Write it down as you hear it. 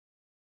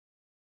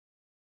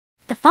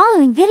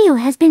following video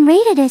has been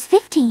rated as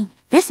 15.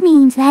 This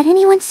means that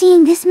anyone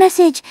seeing this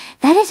message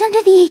that is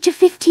under the age of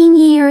 15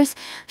 years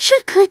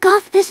should click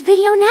off this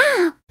video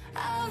now.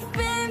 I've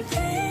been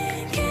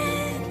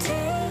thinking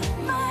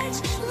too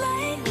much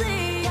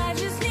lately. I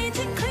just need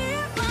to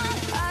clear my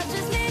head. I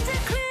just need to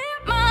clear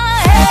my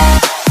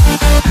head.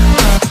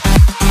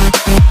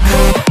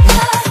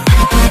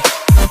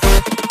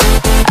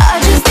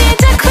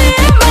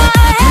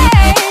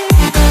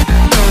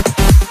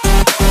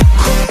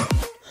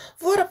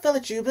 What up, fellow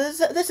tubers?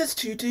 This is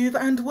Chu-Tube,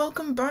 and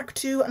welcome back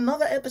to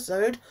another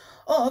episode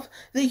of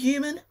The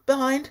Human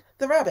Behind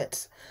the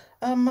Rabbit.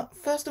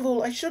 First of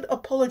all, I should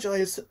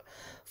apologise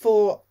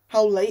for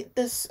how late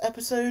this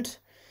episode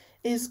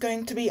is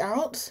going to be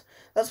out.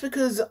 That's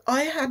because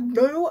I had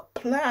no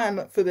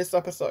plan for this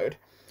episode.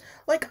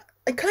 Like,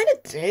 I kind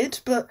of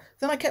did, but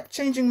then I kept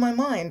changing my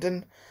mind,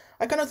 and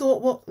I kind of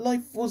thought what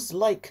life was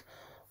like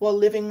while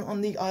living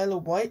on the Isle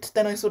of Wight.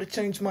 Then I sort of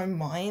changed my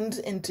mind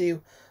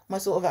into my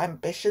sort of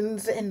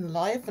ambitions in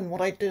life and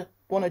what I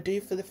want to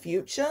do for the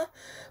future.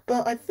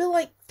 But I feel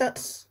like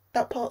that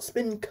part's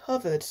been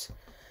covered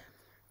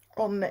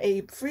on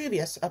a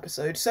previous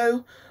episode.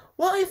 So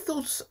what I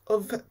thought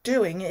of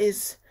doing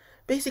is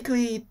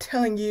basically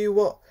telling you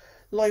what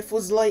life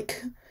was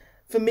like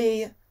for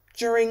me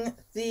during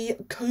the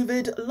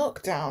COVID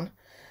lockdown.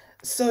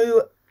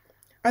 So,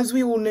 as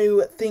we all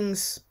knew,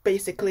 things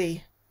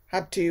basically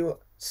had to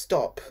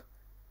stop.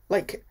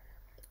 Like,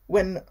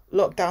 when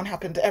lockdown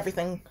happened,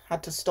 everything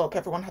had to stop.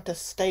 Everyone had to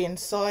stay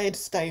inside,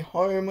 stay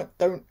home,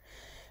 don't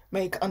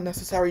make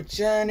unnecessary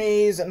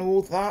journeys and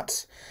all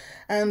that.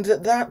 And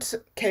that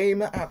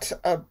came at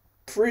a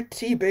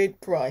pretty big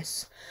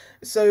price.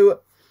 So,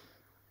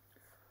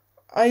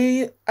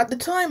 at the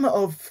time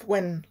of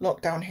when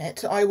lockdown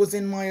hit, I was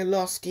in my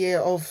last year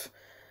of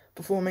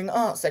performing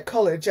arts at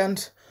college,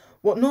 and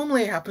what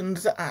normally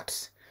happens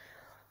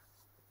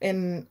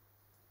in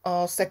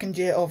our second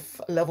year of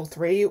level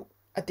 3,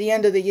 at the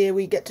end of the year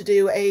we get to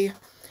do a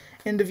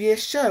end of year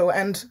show,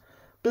 and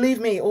believe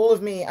me, all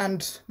of me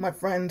and my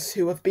friends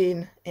who have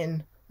been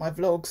in my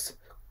vlogs,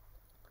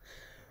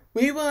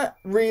 we were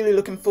really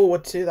looking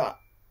forward to that.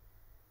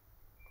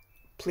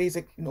 Please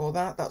ignore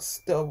that, that's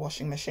the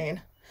washing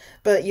machine.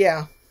 But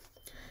yeah,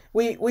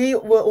 we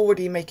were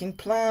already making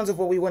plans of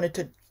what we wanted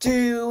to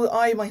do.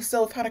 I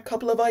myself had a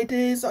couple of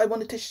ideas I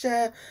wanted to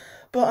share,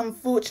 but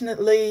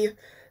unfortunately,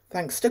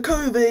 thanks to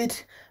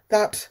COVID,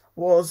 that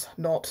was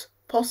not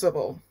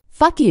possible.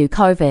 Fuck you,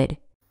 COVID.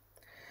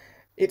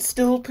 It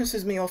still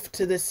pisses me off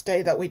to this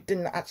day that we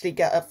didn't actually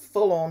get a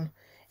full-on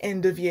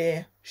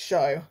end-of-year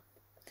show,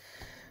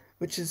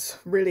 which is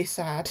really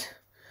sad.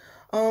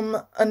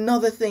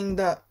 Another thing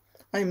that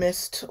I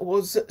missed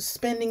was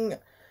spending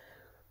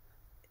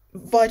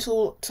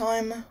vital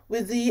time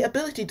with the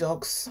ability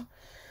dogs.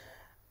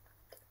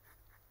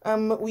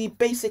 We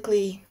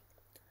basically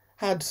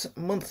had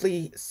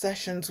monthly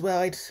sessions where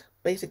I'd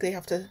basically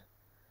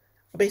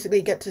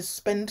get to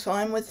spend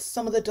time with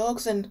some of the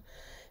dogs, and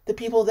the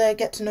people there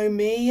get to know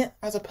me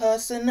as a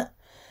person,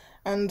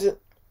 and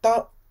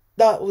that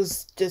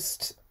was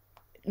just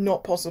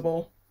not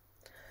possible.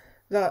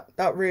 That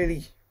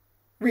really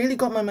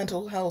got my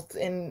mental health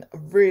in a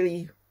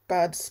really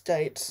bad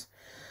state.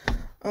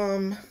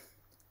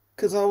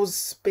 Because I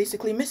was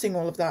basically missing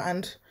all of that,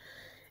 and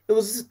it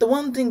was the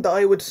one thing that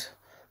I would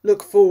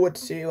look forward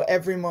to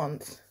every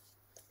month.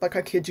 Like,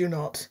 I kid you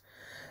not.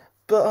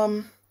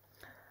 But,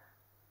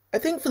 I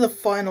think for the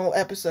final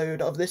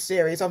episode of this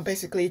series, I'm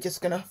basically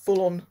just gonna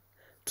full-on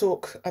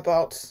talk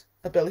about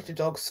ability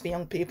dogs for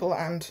young people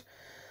and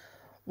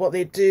what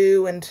they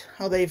do and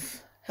how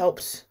they've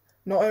helped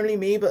not only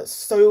me, but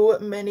so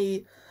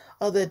many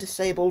other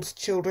disabled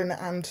children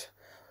and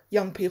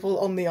young people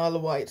on the Isle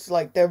of Wight.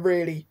 Like, they're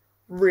really,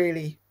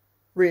 really,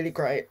 really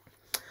great.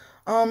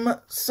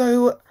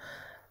 So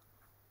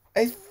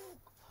I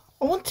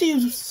want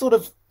to sort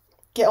of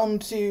get on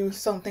to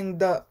something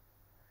that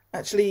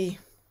actually...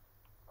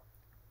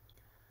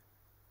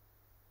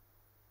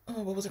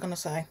 Oh, what was I gonna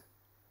say?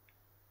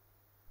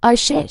 Oh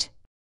shit.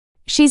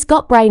 She's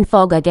got brain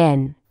fog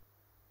again.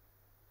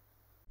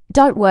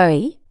 Don't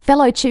worry,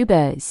 fellow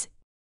tubers.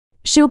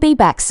 She'll be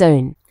back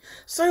soon.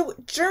 So,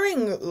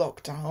 during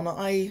lockdown,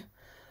 I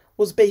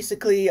was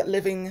basically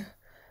living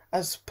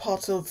as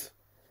part of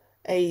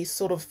a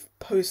sort of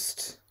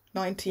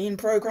post-19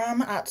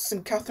 programme at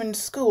St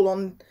Catherine's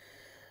School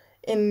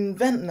in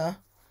Ventnor.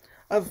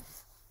 I've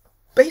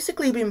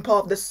basically been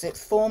part of the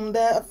 6th form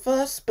there at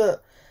first,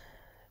 but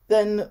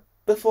then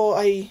before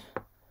I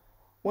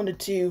wanted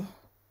to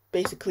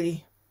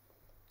basically...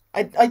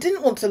 I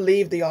didn't want to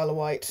leave the Isle of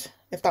Wight,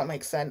 if that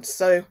makes sense,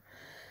 so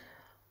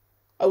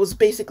I was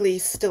basically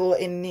still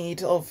in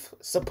need of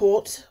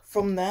support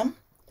from them.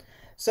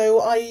 So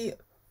I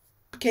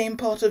became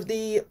part of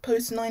the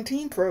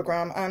post-19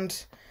 programme,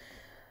 and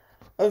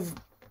I've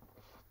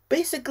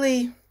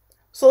basically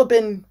sort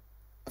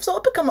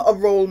of become a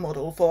role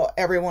model for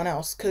everyone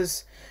else,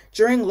 because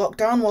during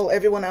lockdown, while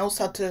everyone else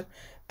had to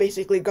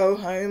basically go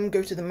home,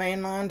 go to the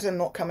mainland and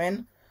not come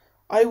in,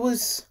 I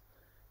was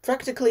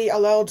practically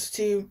allowed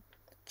to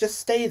just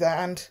stay there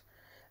and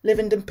live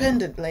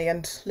independently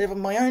and live on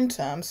my own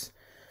terms,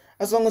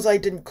 as long as I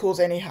didn't cause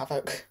any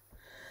havoc.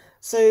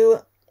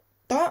 So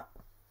that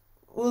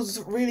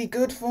was really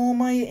good for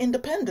my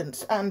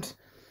independence, and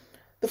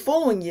the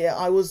following year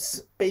I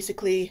was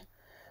basically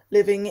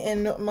living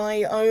in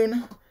my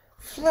own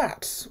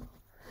flat,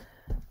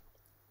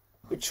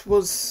 which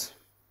was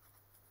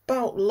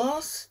about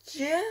last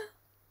year.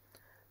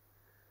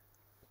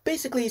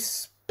 Basically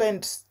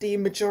spent the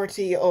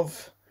majority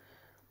of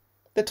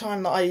the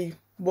time that I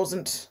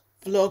wasn't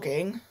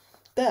vlogging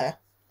there.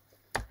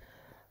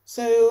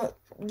 So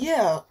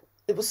yeah,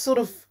 it was sort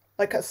of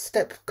like a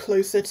step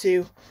closer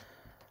to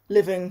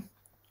living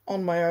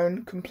on my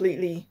own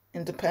completely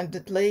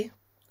independently.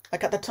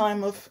 Like at the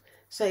time of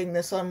saying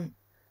this, I'm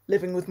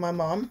living with my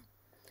mum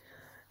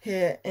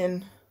here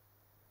in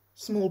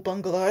small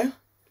bungalow.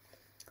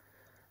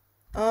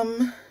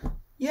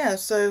 Yeah,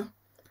 so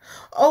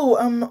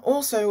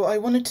also I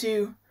wanted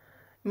to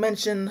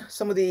mention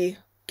some of the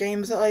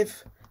games that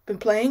I've been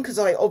playing, because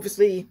I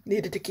obviously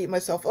needed to keep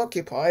myself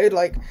occupied.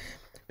 Like,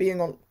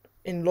 being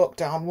in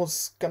lockdown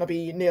was gonna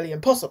be nearly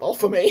impossible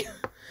for me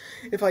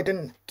if I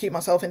didn't keep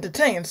myself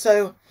entertained.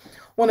 So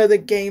one of the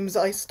games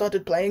I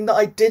started playing that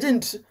I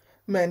didn't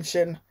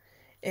mention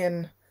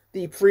in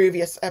the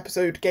previous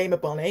episode, Gamer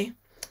Bunny,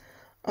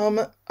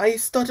 I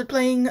started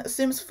playing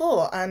Sims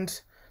 4,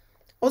 and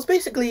I was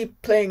basically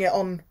playing it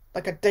on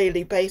like a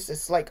daily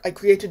basis. Like, I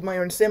created my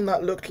own sim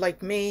that looked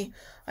like me.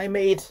 I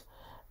made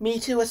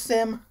me to a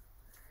sim.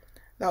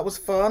 That was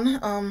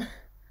fun.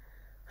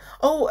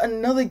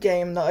 Another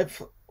game that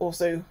I've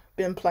also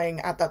been playing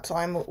at that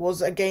time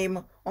was a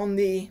game on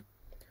the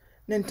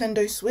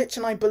Nintendo Switch,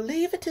 and I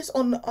believe it is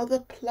on other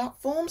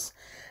platforms,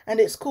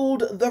 and it's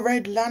called The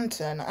Red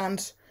Lantern,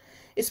 and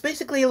it's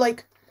basically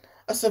like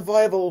a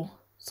survival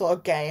sort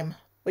of game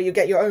where you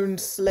get your own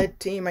sled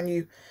team and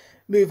you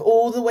move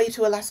all the way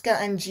to Alaska,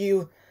 and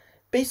you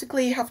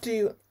basically have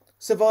to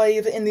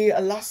survive in the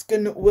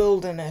Alaskan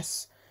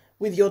wilderness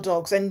with your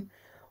dogs, and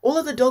all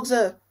of the dogs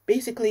are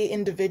basically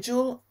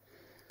individual.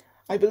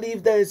 I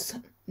believe there's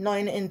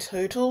 9 in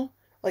total.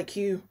 Like,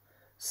 you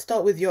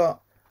start with your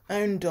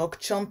own dog,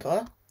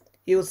 Chomper.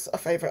 He was a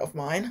favourite of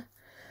mine.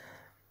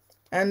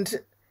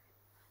 And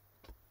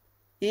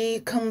he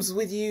comes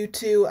with you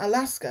to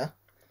Alaska.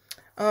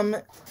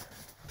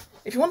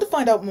 If you want to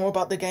find out more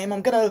about the game,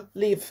 I'm gonna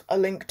leave a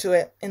link to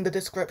it in the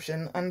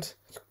description, and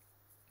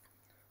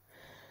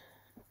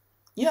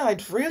yeah,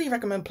 I'd really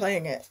recommend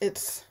playing it.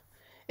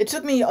 It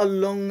took me a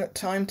long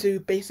time to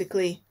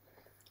basically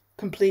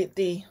complete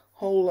the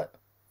whole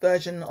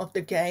version of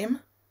the game,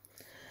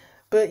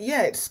 but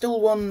yeah, it's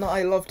still one that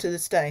I love to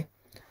this day.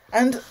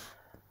 And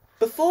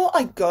before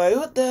I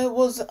go, there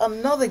was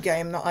another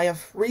game that I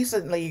have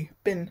recently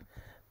been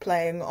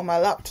playing on my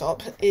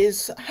laptop,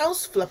 is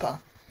House Flipper.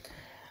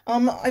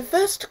 I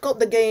first got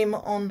the game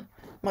on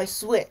my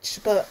Switch,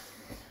 but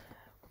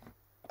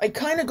I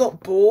kind of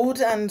got bored,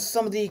 and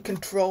some of the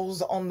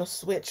controls on the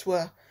Switch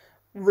were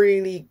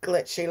really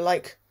glitchy.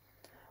 Like,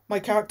 my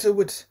character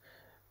would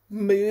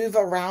move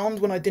around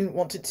when I didn't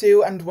want it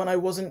to, and when I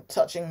wasn't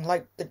touching,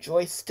 like, the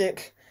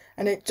joystick,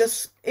 and it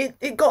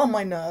got on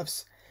my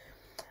nerves.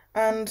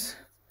 And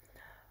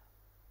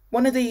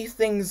one of the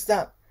things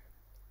that,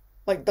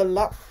 like,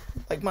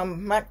 my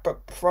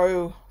MacBook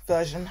Pro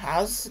version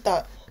has,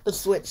 that the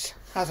Switch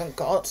hasn't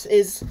got,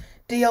 is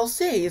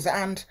DLCs,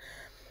 and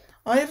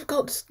I've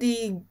got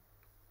the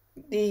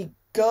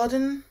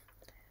Garden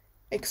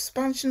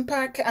expansion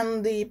pack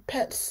and the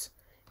Pets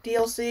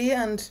DLC,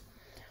 and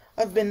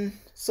I've been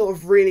sort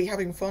of really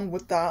having fun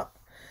with that.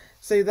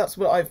 So that's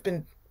what I've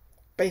been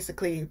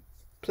basically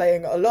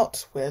playing a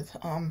lot with.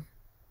 Other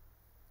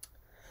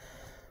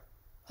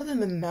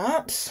than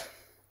that,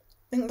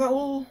 I think that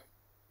will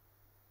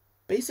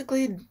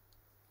basically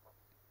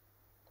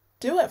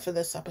do it for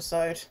this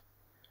episode.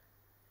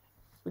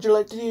 Would you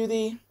like to do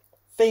the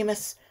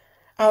famous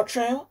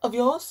outro of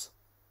yours?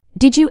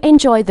 Did you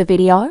enjoy the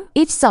video?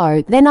 If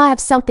so, then I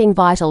have something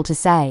vital to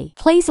say.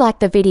 Please like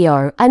the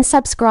video and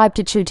subscribe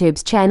to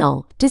Chu-Tube's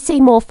channel to see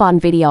more fun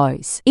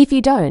videos. If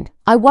you don't,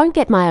 I won't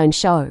get my own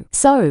show.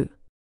 So,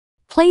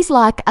 please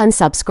like and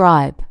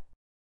subscribe.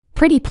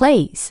 Pretty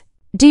please.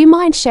 Do you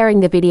mind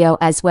sharing the video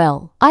as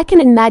well? I can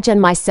imagine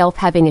myself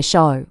having a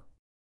show.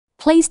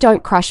 Please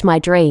don't crush my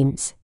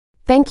dreams.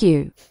 Thank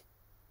you.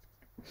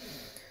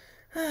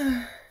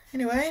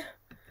 Anyway,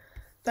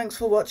 thanks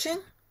for watching.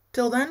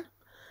 Till then,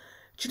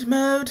 Chu-Tube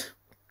mode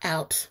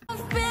out.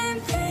 I've been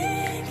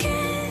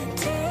thinking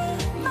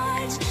too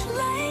much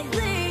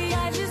lately.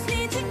 I just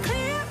need to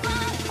clear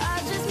my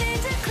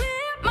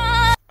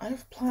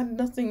I've planned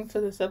nothing for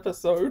this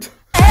episode.